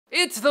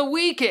It's the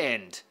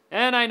weekend!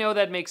 And I know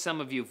that makes some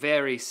of you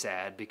very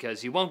sad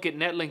because you won't get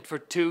netlinked for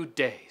 2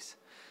 days.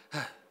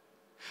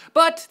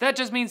 But that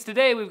just means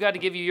today we've got to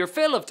give you your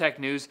fill of tech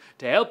news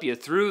to help you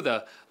through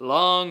the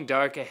long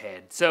dark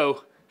ahead.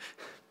 So,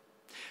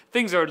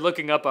 things are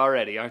looking up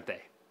already, aren't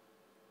they?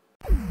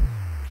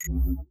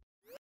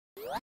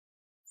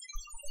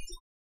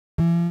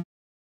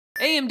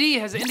 AMD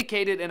has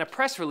indicated in a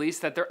press release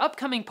that their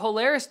upcoming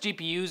Polaris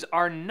GPUs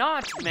are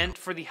not meant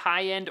for the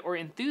high-end or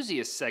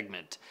enthusiast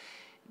segment.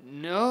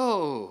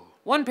 No.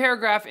 One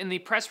paragraph in the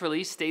press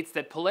release states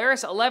that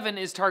Polaris 11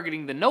 is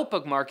targeting the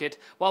notebook market,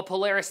 while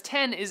Polaris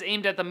 10 is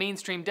aimed at the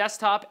mainstream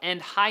desktop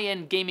and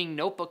high-end gaming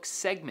notebook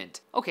segment.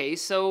 Okay,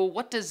 so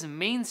what does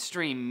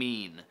mainstream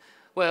mean?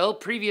 Well,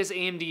 previous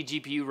AMD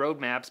GPU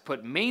roadmaps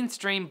put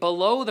mainstream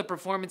below the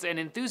performance and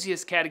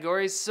enthusiast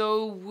categories,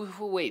 so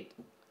wait.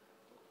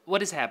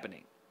 What is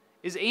happening?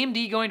 Is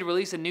AMD going to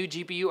release a new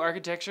GPU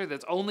architecture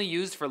that's only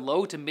used for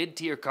low to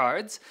mid-tier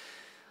cards?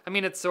 I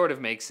mean, it sort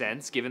of makes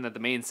sense, given that the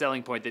main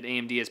selling point that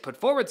AMD has put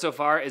forward so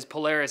far is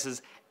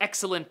Polaris's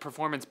excellent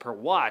performance per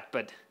watt,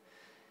 but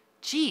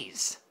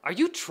geez, are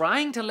you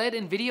trying to let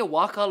NVIDIA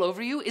walk all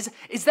over you?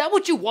 Is that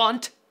what you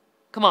want?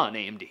 Come on,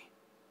 AMD.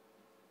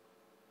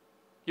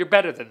 You're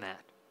better than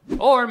that.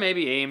 Or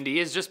maybe AMD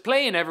is just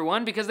playing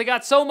everyone because they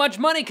got so much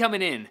money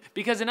coming in.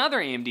 Because in other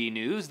AMD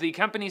news, the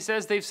company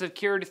says they've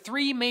secured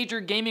 3 major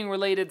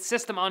gaming-related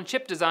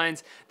system-on-chip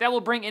designs that will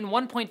bring in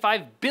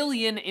 $1.5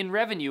 billion in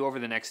revenue over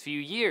the next few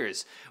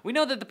years. We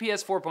know that the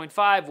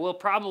PS4.5 will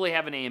probably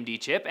have an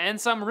AMD chip,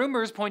 and some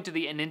rumors point to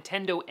the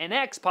Nintendo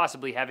NX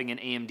possibly having an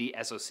AMD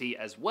SoC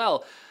as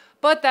well.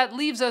 But that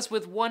leaves us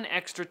with one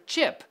extra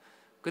chip.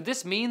 Could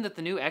this mean that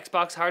the new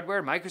Xbox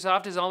hardware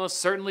Microsoft is almost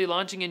certainly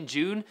launching in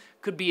June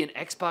could be an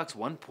Xbox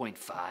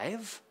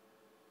 1.5?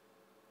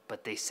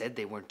 But they said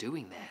they weren't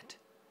doing that.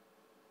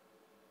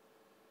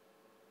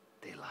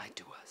 They lied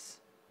to us.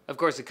 Of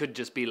course, it could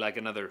just be like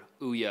another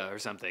Ouya or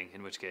something,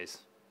 in which case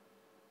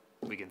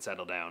we can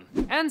settle down.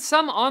 And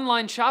some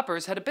online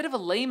shoppers had a bit of a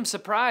lame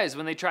surprise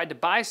when they tried to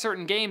buy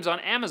certain games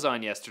on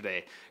Amazon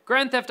yesterday.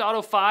 Grand Theft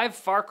Auto 5,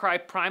 Far Cry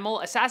Primal,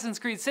 Assassin's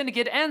Creed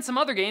Syndicate, and some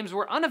other games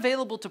were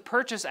unavailable to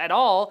purchase at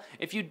all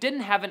if you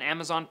didn't have an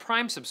Amazon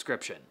Prime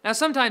subscription. Now,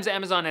 sometimes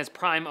Amazon has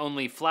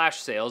Prime-only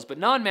flash sales, but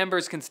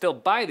non-members can still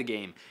buy the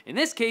game. In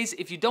this case,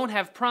 if you don't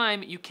have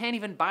Prime, you can't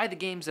even buy the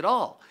games at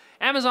all.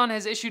 Amazon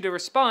has issued a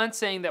response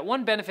saying that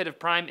one benefit of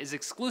Prime is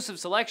exclusive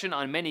selection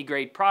on many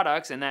great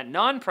products, and that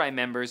non-Prime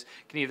members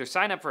can either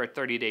sign up for a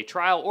 30-day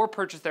trial or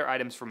purchase their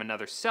items from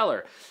another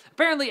seller.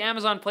 Apparently,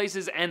 Amazon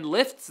places and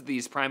lifts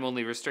these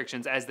Prime-only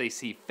restrictions as they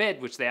see fit,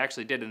 which they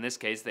actually did in this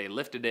case. They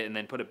lifted it and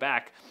then put it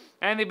back,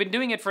 and they've been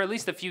doing it for at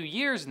least a few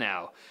years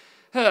now.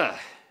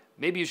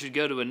 Maybe you should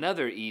go to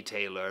another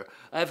e-tailer.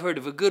 I've heard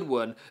of a good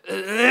one,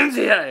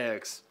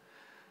 MTIX.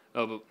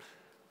 Oh,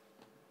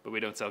 but we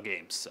don't sell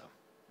games, so.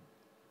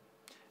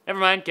 Never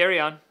mind, carry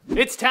on.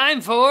 It's time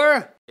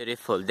for...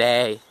 Beautiful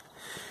day.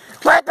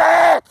 Clip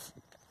it!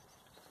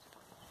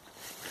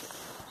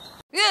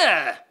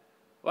 Yeah!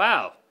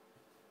 Wow.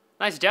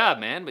 Nice job,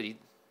 man, but you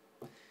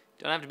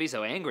don't have to be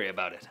so angry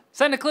about it.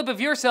 Send a clip of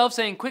yourself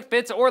saying quick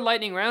bits or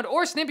lightning round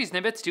or snippy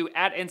snippets to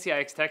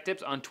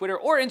 @NCIXTechTips on Twitter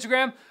or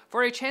Instagram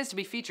for a chance to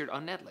be featured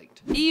on Netlinked.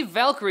 Eve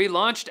Valkyrie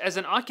launched as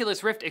an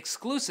Oculus Rift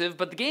exclusive,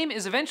 but the game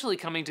is eventually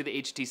coming to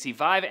the HTC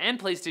Vive and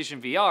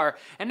PlayStation VR,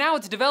 and now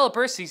its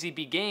developer,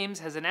 CCP Games,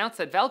 has announced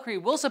that Valkyrie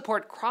will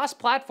support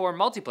cross-platform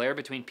multiplayer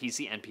between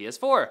PC and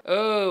PS4.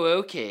 Oh,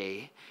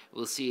 okay.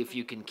 We'll see if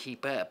you can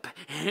keep up.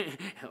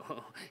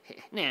 On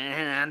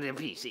the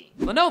PC.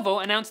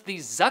 Lenovo announced the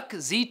Zuck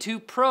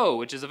Z2 Pro,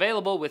 which is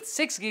available with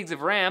 6 gigs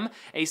of RAM,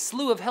 a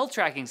slew of health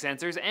tracking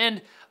sensors,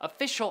 and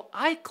official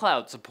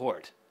iCloud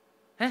support.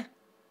 Huh?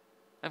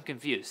 I'm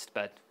confused,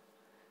 but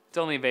it's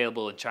only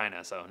available in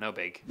China, so no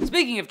big.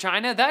 Speaking of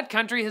China, that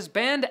country has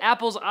banned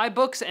Apple's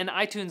iBooks and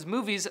iTunes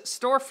Movies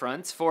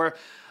storefronts for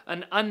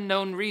an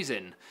unknown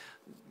reason.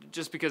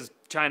 Just because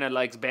China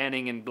likes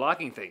banning and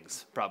blocking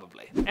things,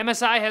 probably.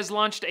 MSI has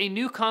launched a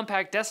new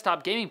compact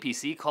desktop gaming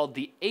PC called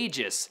the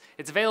Aegis.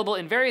 It's available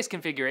in various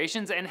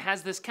configurations and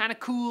has this kind of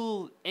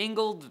cool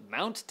angled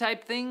mount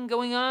type thing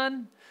going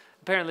on.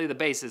 Apparently the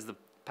base is the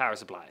power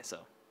supply, so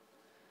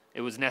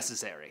it was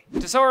necessary.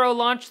 Tesoro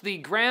launched the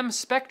Gram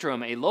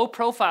Spectrum, a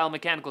low-profile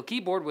mechanical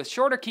keyboard with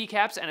shorter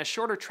keycaps and a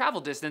shorter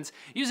travel distance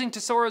using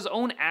Tesoro's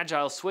own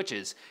agile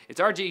switches. It's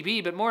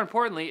RGB, but more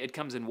importantly, it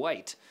comes in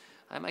white.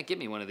 I might get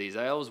me one of these.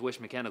 I always wish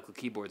mechanical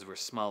keyboards were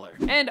smaller.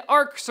 And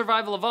Ark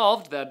Survival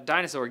Evolved, that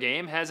dinosaur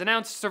game, has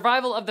announced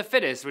Survival of the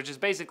Fittest, which is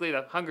basically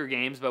the Hunger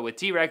Games, but with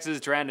T-Rexes,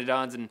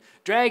 Pteranodons, and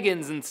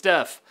dragons and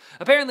stuff.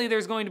 Apparently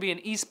there's going to be an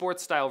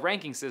esports-style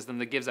ranking system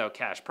that gives out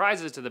cash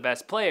prizes to the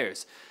best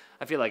players.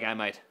 I feel like I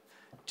might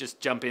just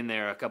jump in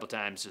there a couple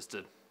times just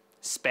to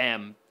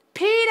spam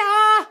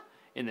PETA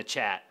in the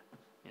chat.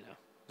 You know,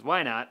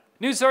 why not?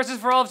 News sources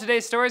for all of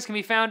today's stories can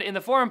be found in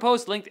the forum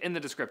post linked in the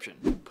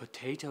description.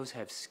 Potatoes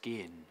have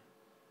skin.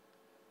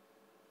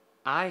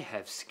 I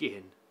have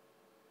skin.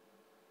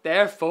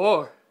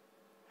 Therefore,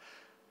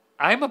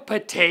 I'm a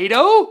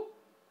potato?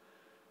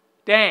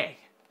 Dang.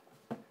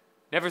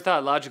 Never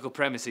thought logical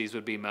premises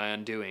would be my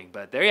undoing,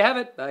 but there you have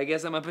it. I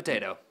guess I'm a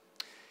potato.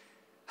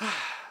 I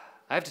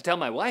have to tell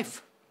my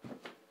wife.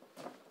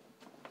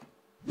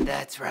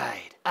 That's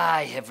right.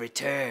 I have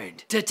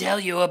returned to tell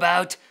you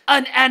about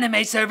an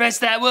anime service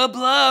that will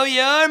blow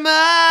your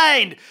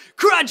mind!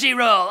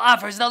 Crunchyroll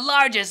offers the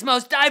largest,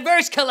 most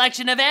diverse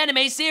collection of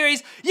anime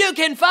series you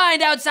can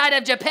find outside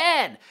of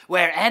Japan,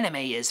 where anime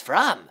is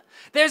from.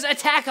 There's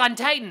Attack on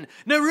Titan,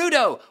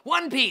 Naruto,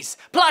 One Piece,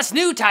 plus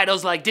new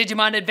titles like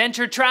Digimon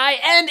Adventure Tri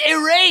and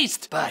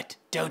Erased! But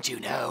don't you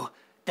know,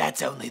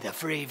 that's only the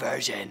free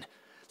version.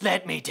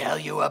 Let me tell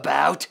you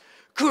about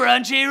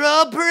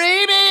Crunchyroll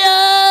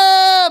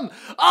Premium!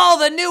 All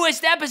the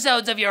newest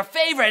episodes of your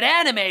favorite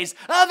animes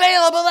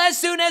available as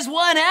soon as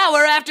 1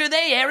 hour after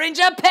they air in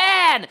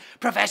Japan!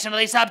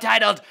 Professionally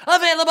subtitled,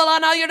 available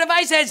on all your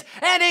devices,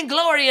 and in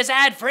glorious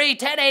ad-free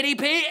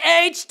 1080p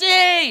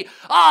HD!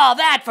 All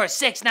that for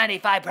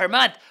 $6.95 per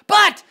month,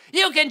 but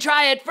you can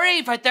try it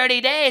free for 30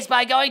 days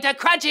by going to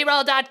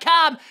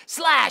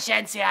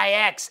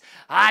crunchyroll.com/NCIX.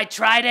 I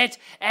tried it,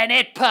 and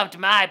it pumped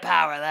my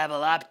power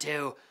level up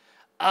to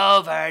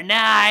over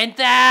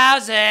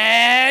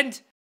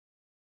 9,000!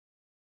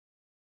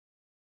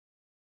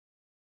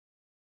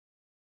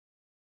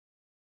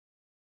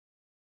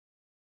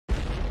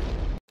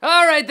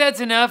 Alright,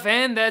 that's enough,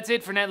 and that's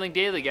it for Netlink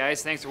Daily,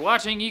 guys. Thanks for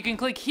watching. You can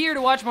click here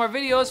to watch more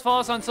videos,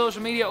 follow us on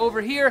social media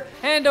over here,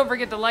 and don't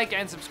forget to like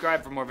and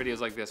subscribe for more videos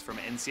like this from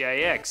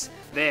NCIX.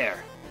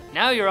 There.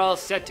 Now you're all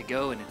set to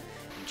go and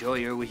enjoy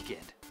your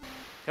weekend.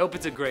 Hope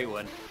it's a great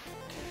one.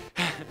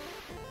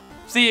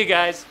 See you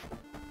guys.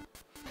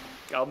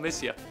 I'll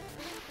miss you.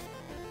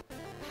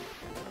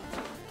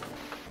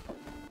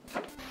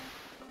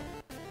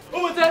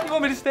 Oh, what's that? You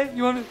want me to stay?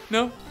 You want me?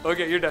 No?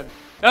 Okay, you're done.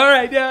 All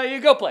right, you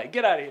go play.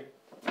 Get out of here.